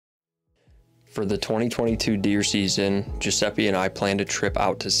For the 2022 deer season, Giuseppe and I planned a trip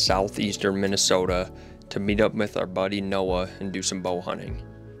out to southeastern Minnesota to meet up with our buddy Noah and do some bow hunting.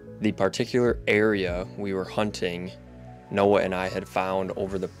 The particular area we were hunting, Noah and I had found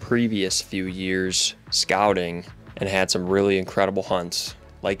over the previous few years scouting and had some really incredible hunts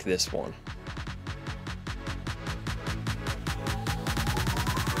like this one.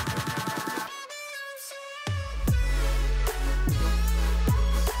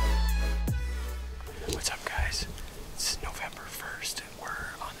 What's up, guys? It's November 1st and we're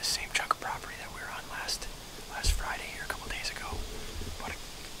on the same chunk of property that we were on last Friday here a couple days ago. About a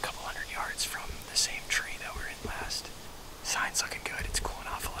couple hundred yards from the same tree that we were in last. Sign's looking good. It's cooling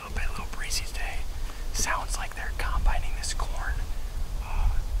off a little bit, a little breezy today. Sounds like they're combining this corn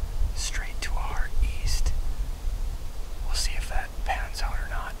straight to our east. We'll see if that pans out or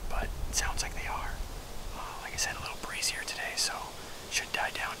not, but it sounds like they are. Like I said, a little breezier today, so should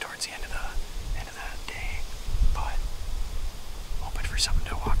die down towards the end of the day. But hoping for something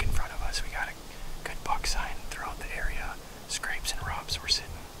to walk in front of us. We got a good buck sign throughout the area. Scrapes and rubs. We're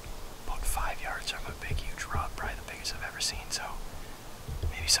sitting about 5 yards from a big, huge rub, probably the biggest I've ever seen. So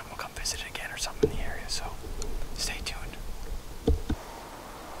maybe someone will come visit again or something in the area. So stay tuned.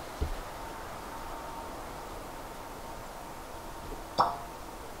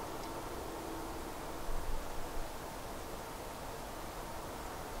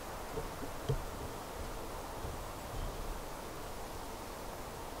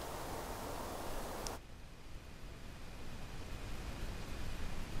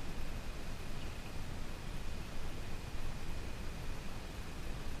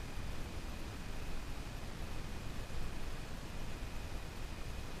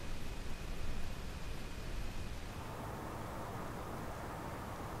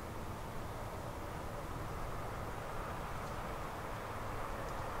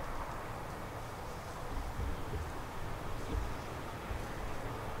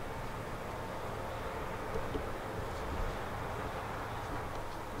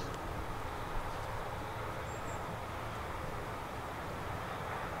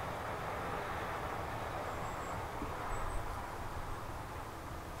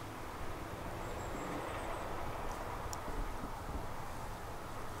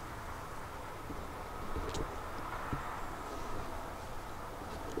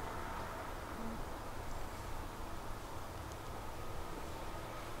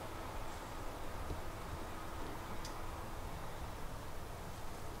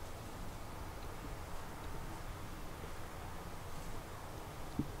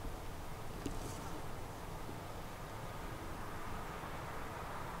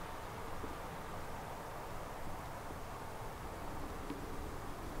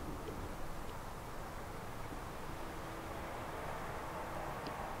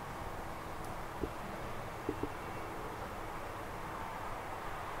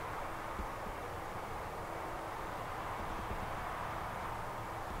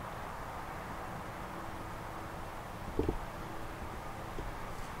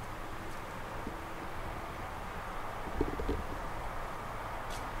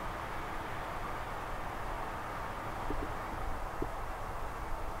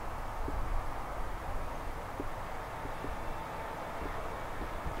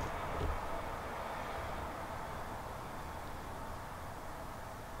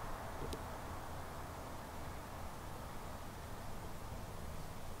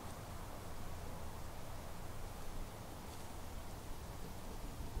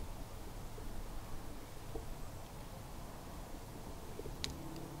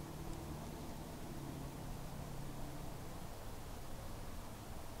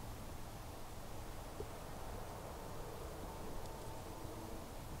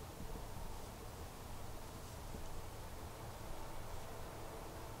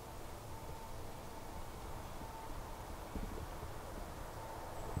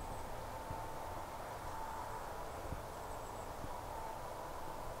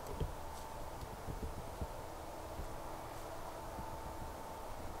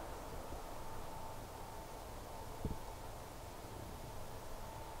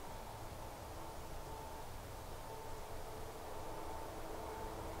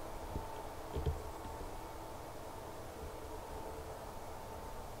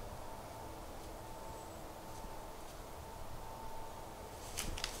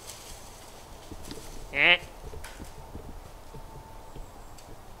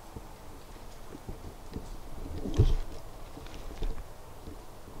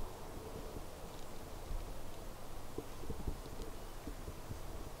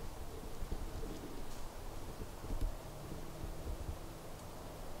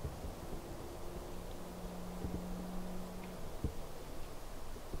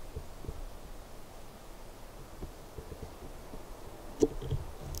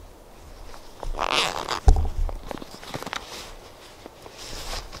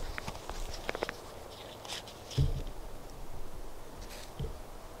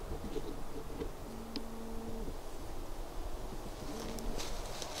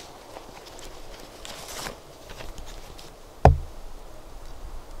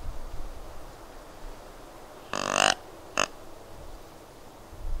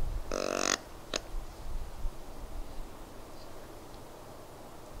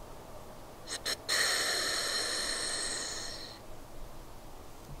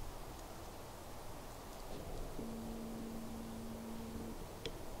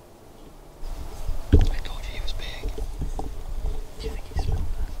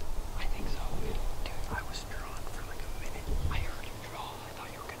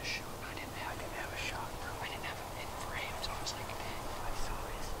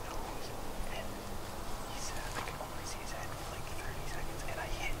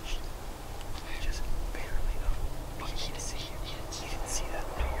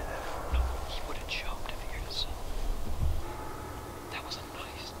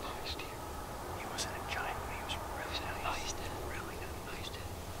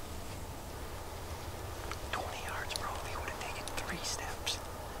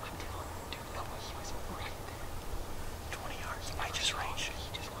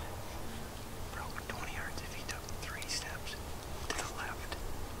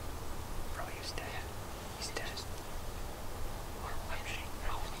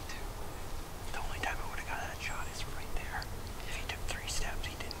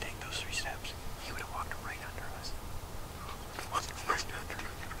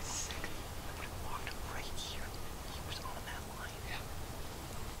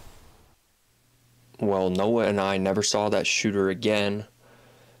 Well, Noah and I never saw that shooter again,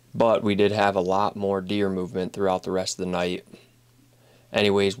 but we did have a lot more deer movement throughout the rest of the night.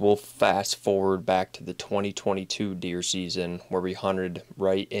 Anyways, we'll fast forward back to the 2022 deer season where we hunted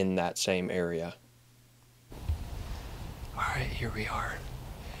right in that same area. Alright, here we are.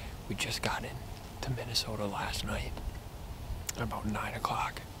 We just got into Minnesota last night at about 9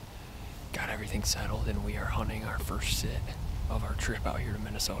 o'clock. Got everything settled and we are hunting our first sit of our trip out here to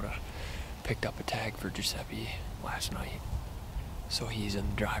Minnesota. Picked up a tag for Giuseppe last night, so he's in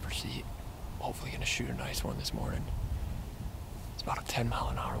the driver's seat. Hopefully gonna shoot a nice one this morning. It's about a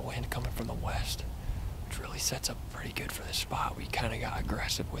 10-mile-an-hour wind coming from the west, which really sets up pretty good for this spot. We kind of got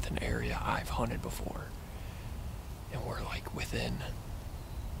aggressive with an area I've hunted before, and we're like within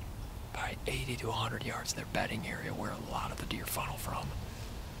probably 80 to 100 yards of their bedding area where a lot of the deer funnel from.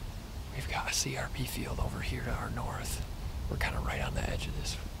 We've got a CRP field over here to our north. We're kind of right on the edge of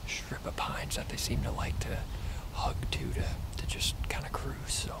this strip of pines that they seem to like to hug to just kind of cruise.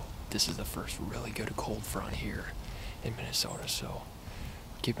 So this is the first really good cold front here in Minnesota, so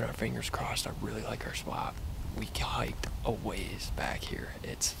keeping our fingers crossed. I really like our spot. We hiked a ways back here.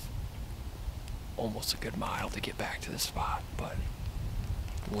 It's almost a good mile to get back to the spot, but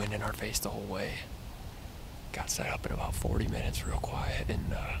wind in our face the whole way. Got set up in about 40 minutes real quiet,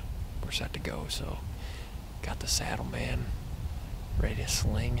 and we're set to go. So got the saddle man ready to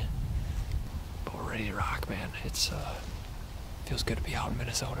sling, but we're ready to rock, man. It's feels good to be out in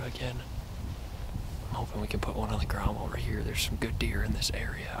Minnesota again. I'm hoping we can put one on the ground over here. There's some good deer in this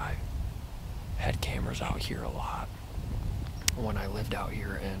area. I had cameras out here a lot when I lived out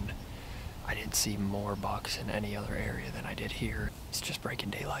here, and I didn't see more bucks in any other area than I did here. It's just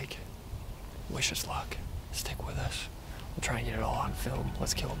breaking daylight. Wish us luck. Stick with us. We'll try and get it all on film.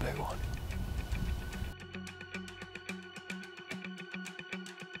 Let's kill a big one.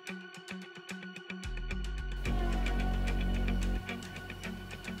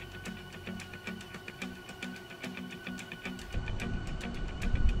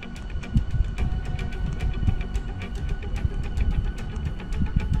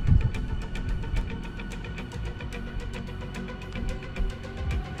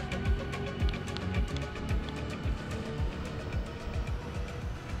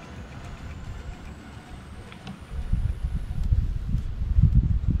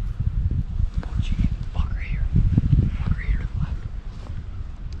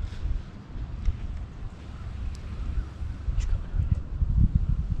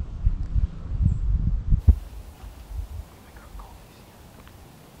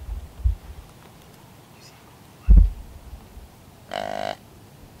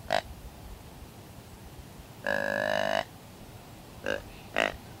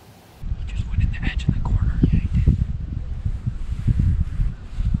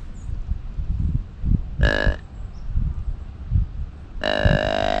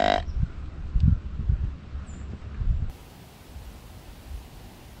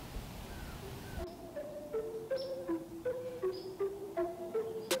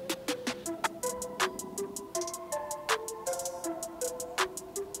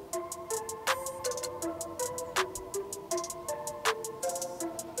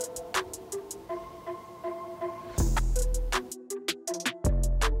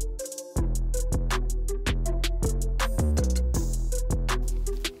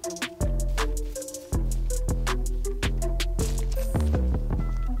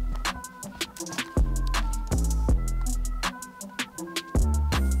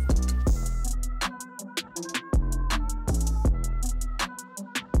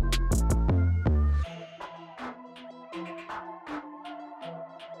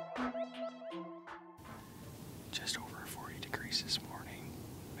 Just over 40 degrees this morning,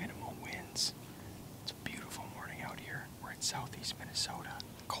 minimal winds. It's a beautiful morning out here. We're in southeast Minnesota.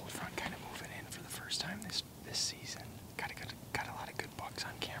 Cold front kind of moving in for the first time this season. Got a lot of good bucks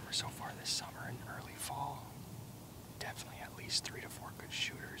on camera so far this summer and early fall. Definitely at least 3 to 4 good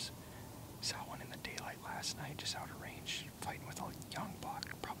shooters. Saw one in the daylight last night, just out of range, fighting with a young buck,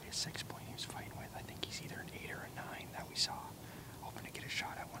 probably a 6-point he was fighting with. I think he's either an 8 or a 9 that we saw. Hoping to get a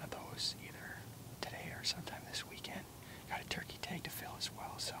shot at one of those either today or sometime this weekend. Got a turkey tag to fill as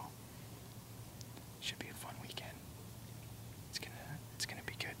well, so should be a fun weekend. It's gonna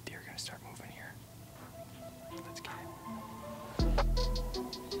be good. Deer are gonna start moving here. Let's get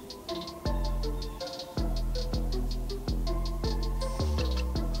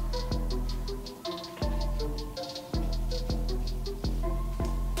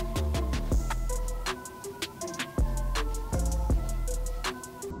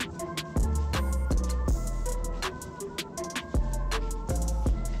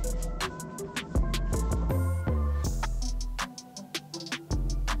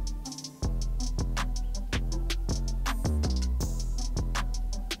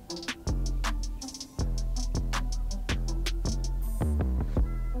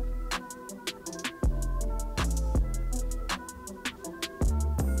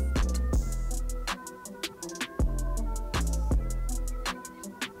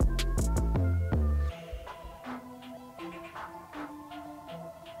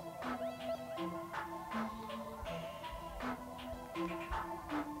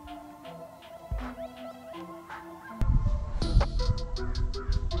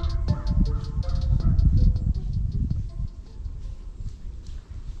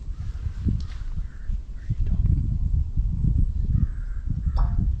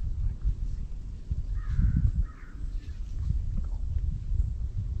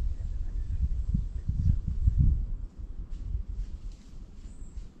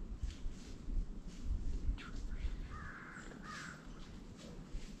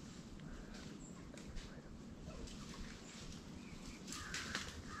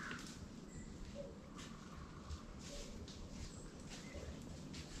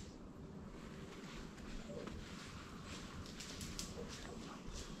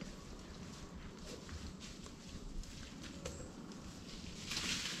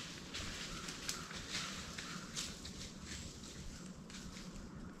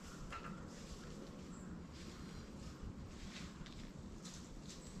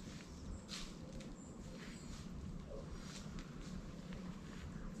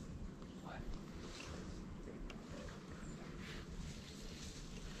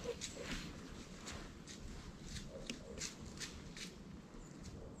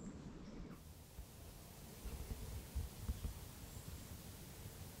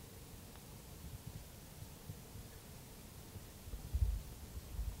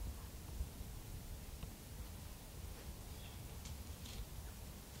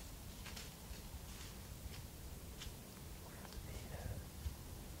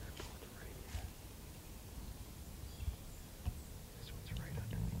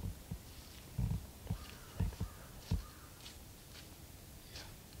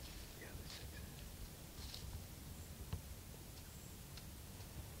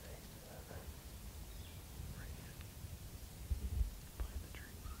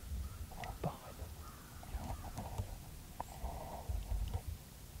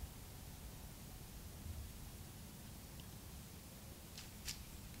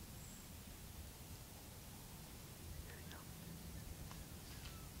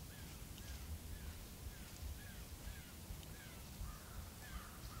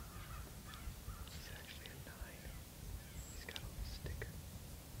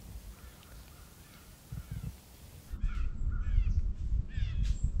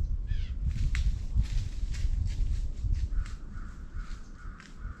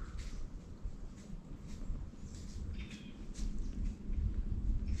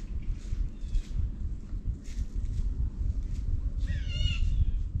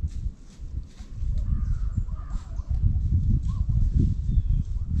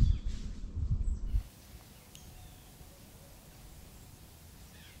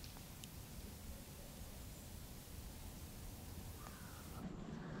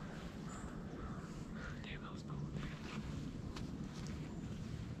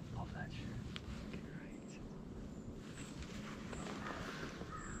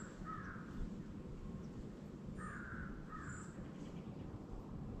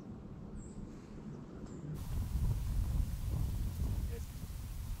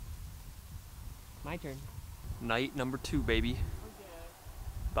My turn. Night number 2, baby.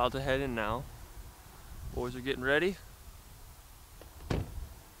 About to head in now. Boys are getting ready.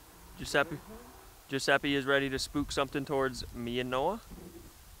 Giuseppe is ready to spook something towards me and Noah.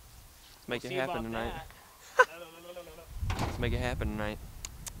 Let's make it happen tonight. Let's make it happen tonight.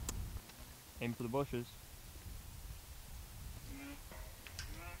 Aim for the bushes.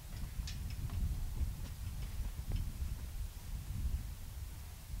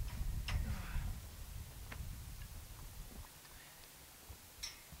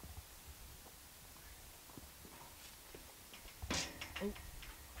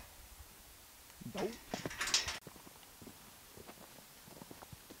 Nope.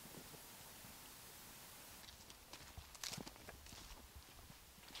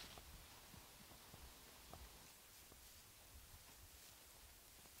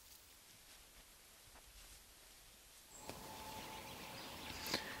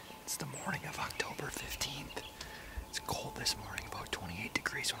 It's the morning of October 15th. It's cold this morning, about 28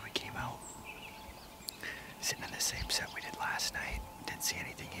 degrees when we came out. Sitting in the same set we did last night. Didn't see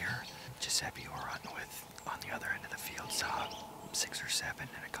anything here. Giuseppe we're hunting with on the other end of the field saw 6 or 7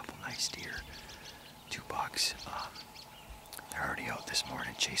 and a couple nice deer. 2 bucks. They're already out this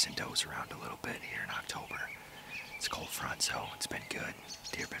morning chasing does around a little bit here in October. It's cold front, so it's been good.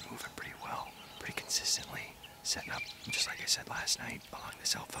 Deer been moving pretty well, pretty consistently. Setting up, just like I said last night, along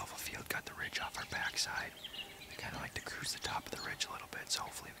this alfalfa field, got the ridge off our backside. We kind of like to cruise the top of the ridge a little bit, so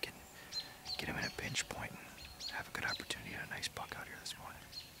hopefully we can get him in a pinch point and have a good opportunity at a nice buck out here this morning.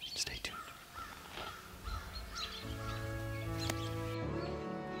 Stay tuned.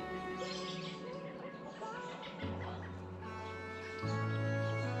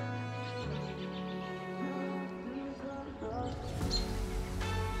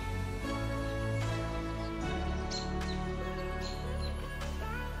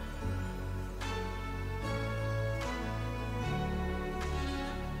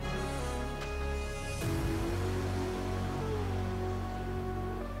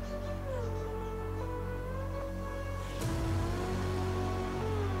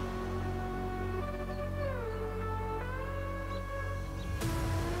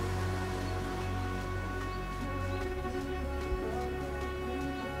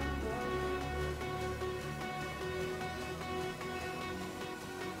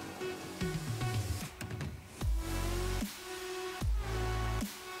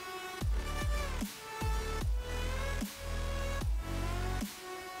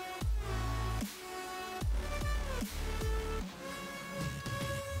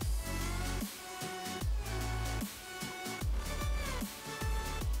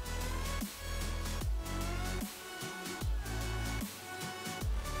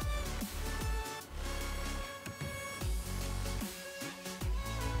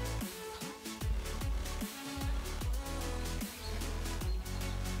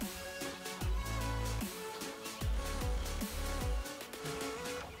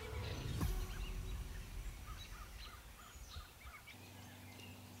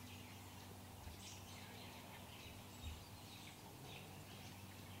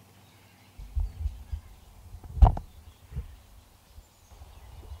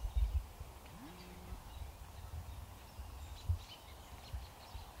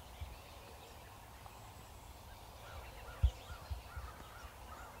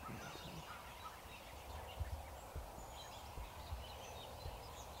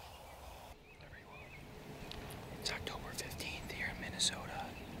 It's October 15th here in Minnesota.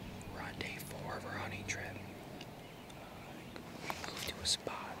 We're on day 4 of our hunting trip. We moved to a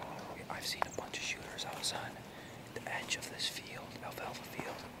spot. I've seen a bunch of shooters out on the edge of this field, alfalfa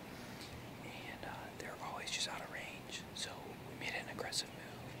field, and they're always just out of range. So we made an aggressive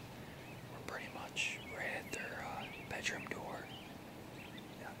move. We're pretty much right at their bedroom door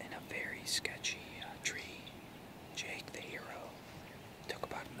in a very sketchy tree. Jake, the hero, took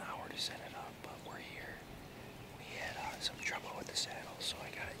about an hour to set it up, but we're here. We had some trouble with the saddle, so I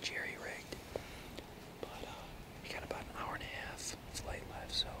got it jerry-rigged. But we got about an hour and a half flight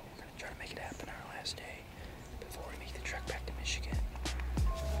left, so we're going to try to make it happen our last day before we make the trek back to Michigan.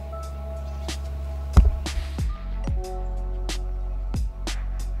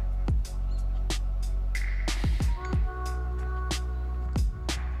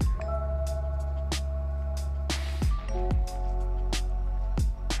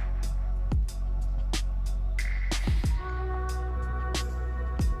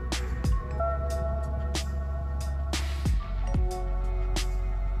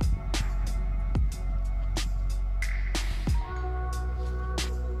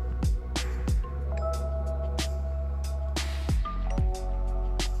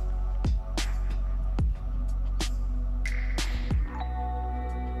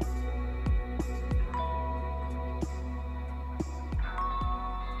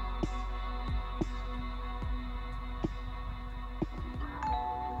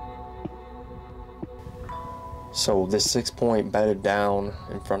 So this 6-point bedded down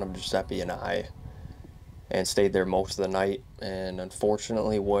in front of Giuseppe and I and stayed there most of the night, and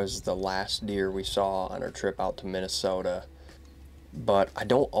unfortunately was the last deer we saw on our trip out to Minnesota. But I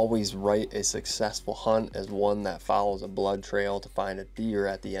don't always write a successful hunt as one that follows a blood trail to find a deer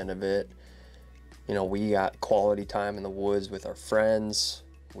at the end of it. You know, we got quality time in the woods with our friends,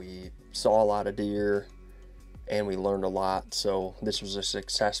 we saw a lot of deer, and we learned a lot. So this was a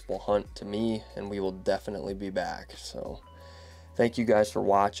successful hunt to me, and we will definitely be back. So thank you guys for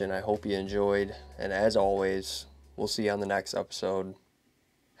watching. I hope you enjoyed, and as always, we'll see you on the next episode.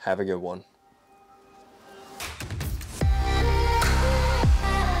 Have a good one.